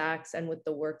Dr. Sachs and with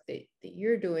the work that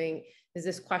you're doing is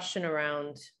this question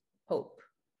around hope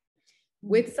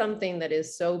with something that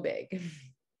is so big,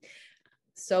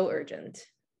 so urgent,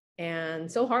 and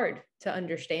so hard to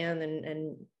understand.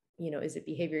 And you know, is it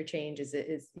behavior change?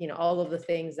 Is you know, all of the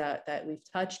things that we've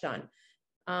touched on.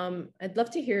 I'd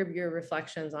love to hear your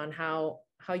reflections on how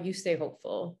you stay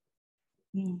hopeful.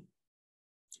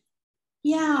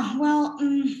 Yeah, well,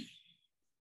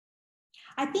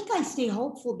 I think I stay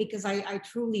hopeful because I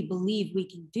truly believe we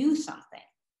can do something.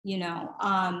 You know,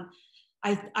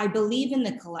 I believe in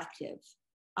the collective.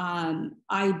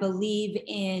 I believe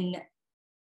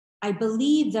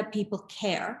that people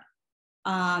care,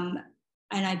 and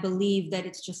I believe that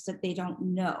it's just that they don't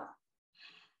know.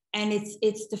 And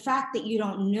it's the fact that you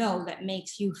don't know that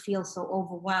makes you feel so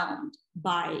overwhelmed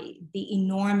by the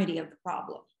enormity of the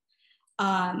problem,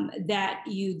 that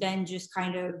you then just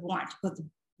kind of want to put the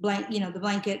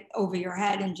blanket over your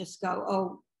head and just go,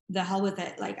 oh, the hell with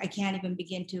it. Like, I can't even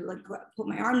begin to like put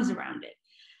my arms around it.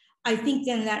 I think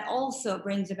then that also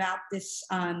brings about this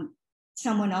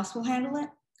someone else will handle it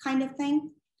kind of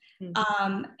thing.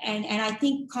 Mm-hmm. And I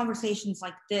think conversations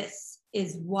like this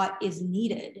is what is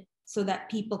needed so that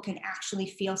people can actually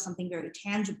feel something very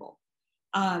tangible.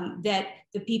 That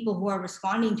the people who are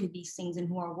responding to these things and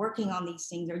who are working on these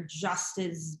things are just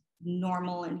as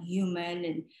normal and human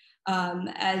and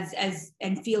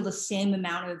and feel the same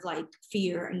amount of like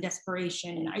fear and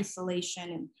desperation and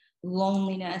isolation and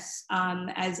loneliness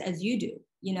as you do.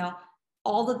 You know,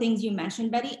 all the things you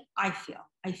mentioned, Betty, I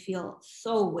feel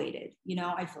so weighted, you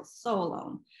know, I feel so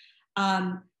alone.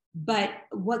 But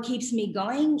what keeps me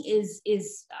going is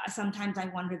sometimes I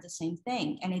wonder the same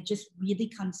thing. And it just really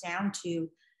comes down to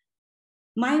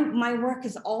my work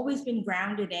has always been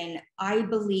grounded in, I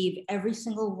believe every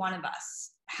single one of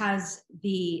us has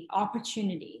the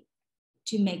opportunity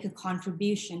to make a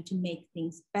contribution to make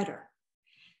things better.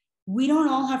 We don't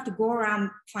all have to go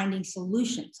around finding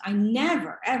solutions. I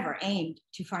never, ever aimed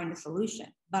to find a solution,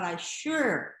 but I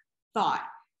sure thought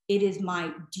it is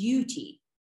my duty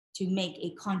to make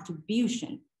a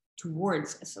contribution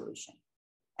towards a solution.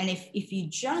 And if you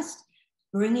just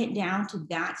bring it down to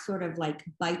that sort of like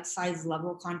bite-sized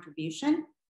level contribution,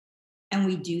 and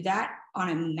we do that on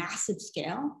a massive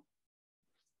scale,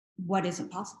 what isn't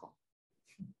possible?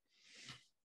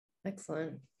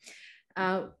 Excellent.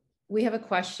 We have a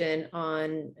question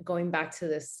on going back to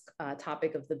this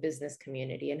topic of the business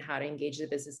community and how to engage the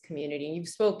business community. And you've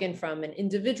spoken from an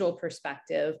individual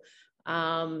perspective,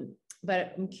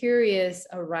 but I'm curious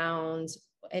around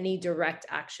any direct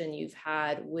action you've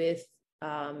had with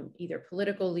either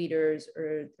political leaders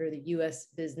or the US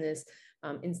business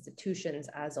institutions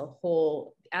as a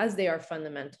whole, as they are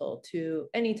fundamental to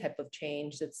any type of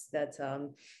change that's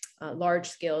large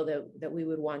scale that we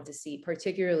would want to see,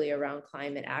 particularly around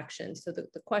climate action. So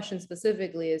the question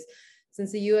specifically is,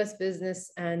 since the US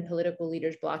business and political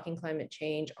leaders blocking climate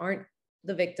change aren't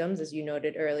the victims, as you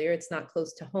noted earlier, it's not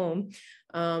close to home,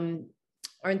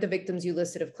 aren't the victims you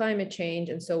listed of climate change,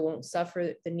 and so won't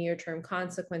suffer the near-term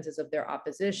consequences of their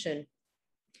opposition,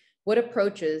 what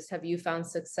approaches have you found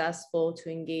successful to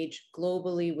engage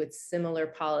globally with similar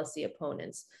policy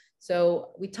opponents?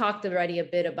 So we talked already a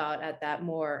bit about at that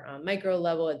more micro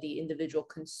level at the individual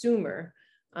consumer.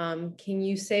 Can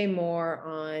you say more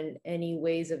on any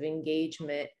ways of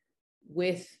engagement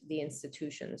with the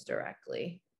institutions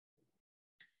directly?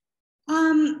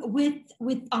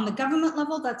 With on the government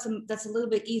level, that's a little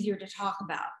bit easier to talk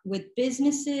about. With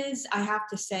businesses, I have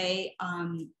to say,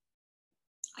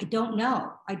 I don't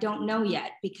know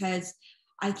yet, because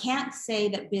I can't say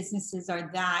that businesses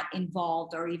are that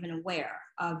involved or even aware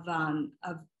of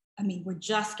I mean, we're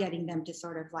just getting them to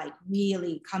sort of like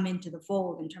really come into the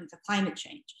fold in terms of climate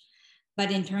change.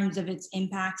 But in terms of its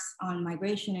impacts on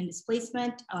migration and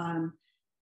displacement,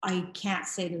 I can't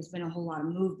say there's been a whole lot of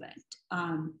movement.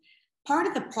 Part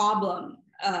of the problem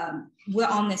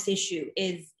on this issue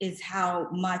is how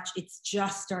much it's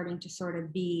just starting to sort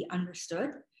of be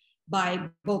understood by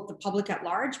both the public at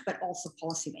large, but also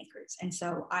policymakers. And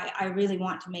so I really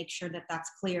want to make sure that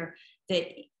that's clear, that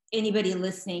anybody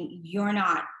listening, you're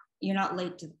not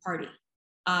late to the party.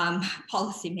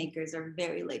 Policymakers are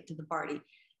very late to the party.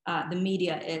 The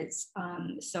media is.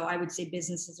 So I would say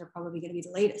businesses are probably going to be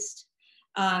the latest.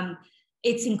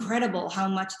 It's incredible how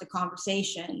much the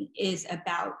conversation is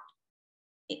about,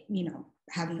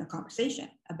 having a conversation,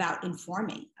 about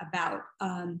informing, about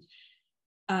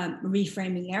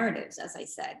reframing narratives, as I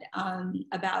said,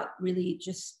 about really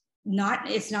just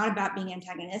it's not about being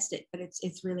antagonistic, but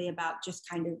it's really about just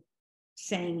kind of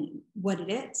saying what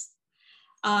it is.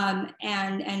 And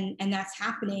that's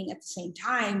happening at the same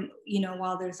time,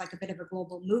 while there's like a bit of a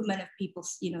global movement of people,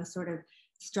 sort of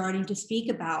starting to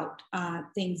speak about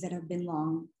things that have been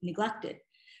long neglected.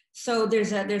 So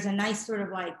there's a nice sort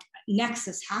of like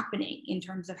nexus happening in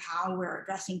terms of how we're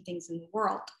addressing things in the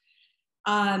world.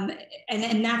 And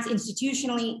that's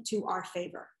institutionally to our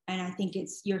favor. And I think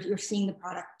you're seeing the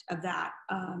product of that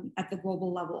at the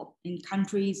global level in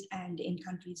countries and in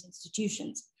countries'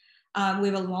 institutions. We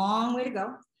have a long way to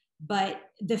go, but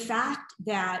the fact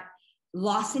that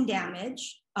loss and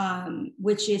damage,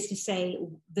 which is to say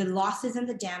the losses and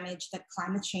the damage that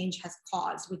climate change has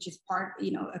caused, which is part,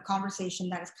 a conversation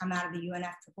that has come out of the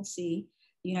UNFCCC,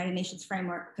 the United Nations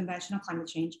Framework Convention on Climate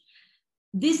Change.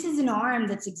 This is an arm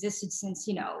that's existed since,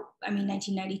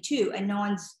 1992,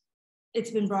 and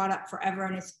it's been brought up forever,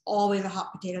 and it's always a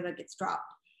hot potato that gets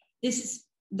dropped. This is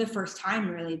the first time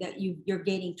really that you're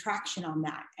gaining traction on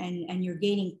that, and you're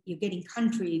getting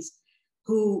countries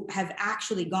who have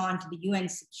actually gone to the UN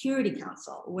Security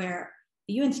Council, where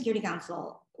the UN Security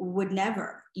Council would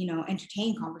never,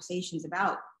 entertain conversations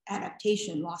about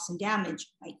adaptation, loss and damage,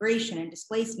 migration and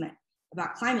displacement,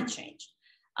 about climate change,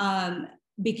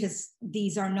 because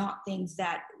these are not things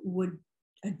that would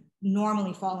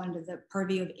normally fall under the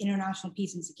purview of international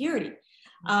peace and security.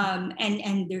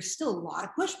 And there's still a lot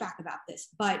of pushback about this,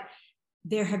 but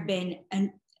there have been,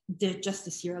 just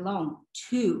this year alone,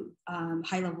 2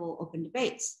 high-level open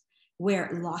debates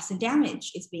where loss and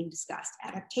damage is being discussed,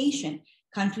 adaptation.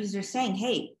 Countries are saying,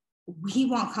 hey, we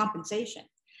want compensation,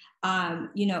 and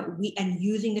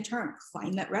using the term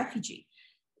climate refugee.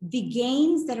 The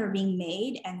gains that are being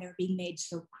made, and they're being made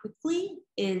so quickly,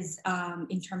 is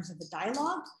in terms of the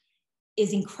dialogue,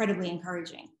 is incredibly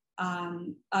encouraging,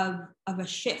 of a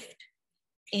shift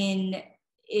in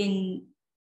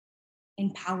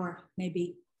power,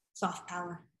 maybe soft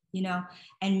power,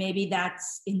 and maybe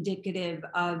that's indicative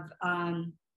of,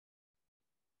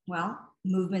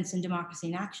 movements in democracy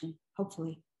in action,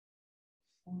 hopefully.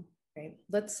 Great.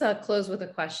 Let's close with a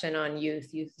question on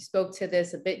youth. You spoke to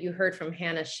this a bit. You heard from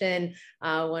Hannah Shin,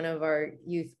 one of our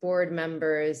youth board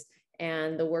members,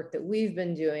 and the work that we've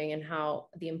been doing, and how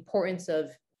the importance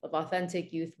of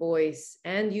authentic youth voice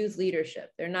and youth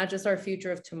leadership. They're not just our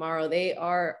future of tomorrow. They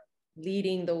are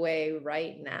leading the way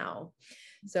right now.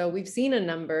 So we've seen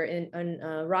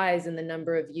a rise in the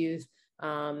number of youth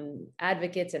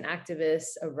advocates and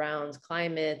activists around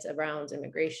climate, around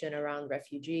immigration, around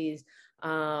refugees.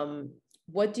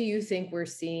 What do you think we're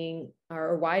seeing,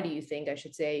 or why do you think, I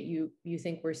should say, you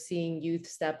think we're seeing youth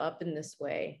step up in this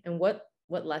way? And what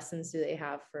lessons do they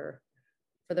have for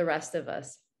the rest of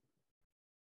us?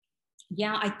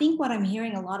 Yeah, I think what I'm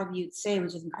hearing a lot of youth say,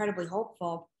 which is incredibly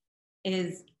hopeful,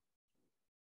 is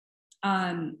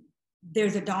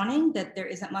there's a dawning that there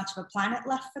isn't much of a planet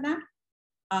left for them,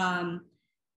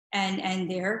 and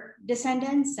their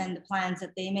descendants and the plans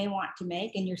that they may want to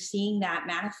make. And you're seeing that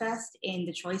manifest in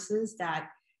the choices that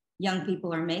young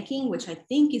people are making, which I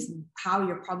think is how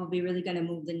you're probably really going to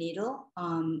move the needle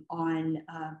on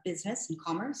business and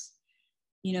commerce.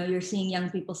 You're seeing young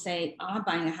people say, I'm not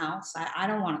buying a house. I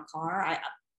don't want a car.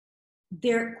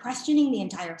 They're questioning the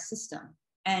entire system.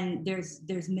 And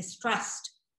there's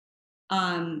mistrust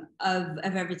of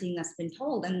everything that's been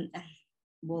told. And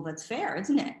well, that's fair,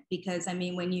 isn't it? Because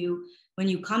when you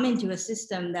come into a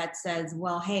system that says,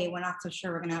 well, hey, we're not so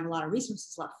sure we're going to have a lot of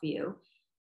resources left for you,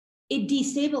 it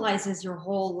destabilizes your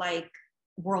whole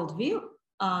worldview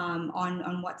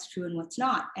on what's true and what's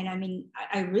not. And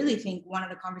I really think one of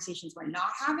the conversations we're not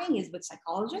having is with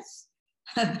psychologists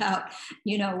about,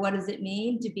 what does it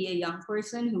mean to be a young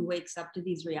person who wakes up to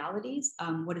these realities?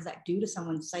 What does that do to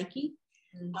someone's psyche?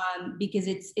 Because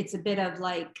it's a bit of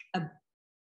a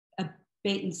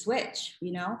bait and switch,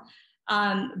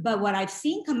 but what I've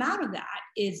seen come out of that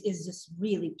is this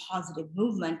really positive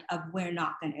movement of we're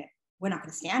not going to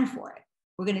stand for it.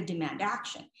 We're going to demand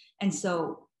action. And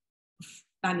so,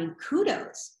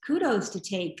 kudos to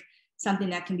take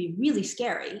something that can be really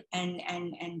scary and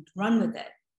run with it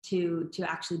to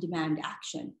actually demand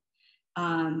action.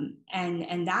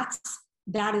 And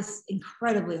that is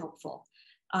incredibly hopeful.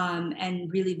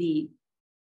 And really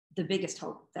the biggest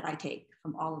hope that I take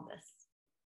from all of this.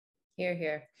 Hear,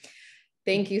 hear.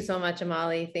 Thank you so much,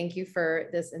 Amali. Thank you for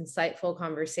this insightful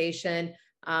conversation.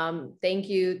 Thank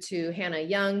you to Hannah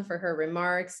Young for her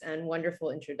remarks and wonderful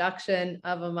introduction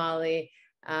of Amali.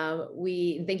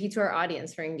 Thank you to our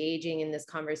audience for engaging in this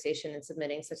conversation and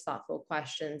submitting such thoughtful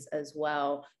questions as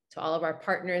well. To all of our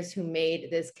partners who made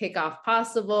this kickoff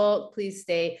possible, please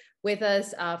stay with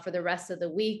us for the rest of the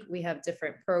week. We have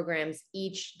different programs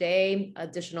each day,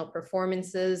 additional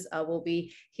performances. We'll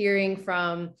be hearing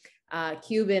from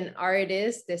Cuban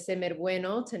artist Displacement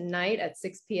Bueno tonight at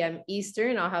 6 p.m.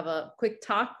 Eastern. I'll have a quick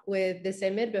talk with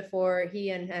Displacement before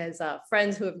he and his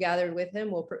friends who have gathered with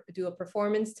him will do a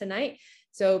performance tonight.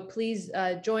 So please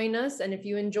join us. And if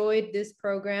you enjoyed this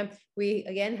program, we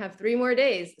again have 3 more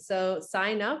days. So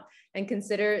sign up and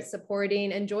consider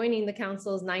supporting and joining the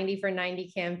Council's 90 for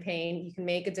 90 campaign. You can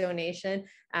make a donation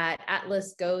at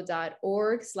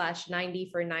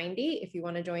atlasgo.org/90 for 90 if you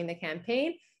want to join the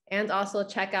campaign. And also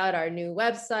check out our new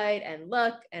website and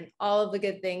look and all of the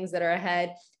good things that are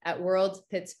ahead at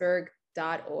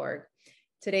worldpittsburgh.org.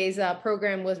 Today's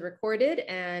program was recorded,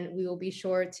 and we will be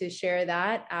sure to share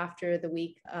that after the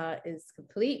week is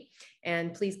complete.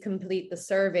 And please complete the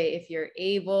survey if you're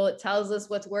able. It tells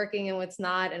us what's working and what's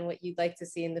not and what you'd like to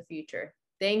see in the future.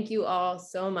 Thank you all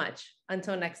so much.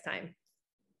 Until next time.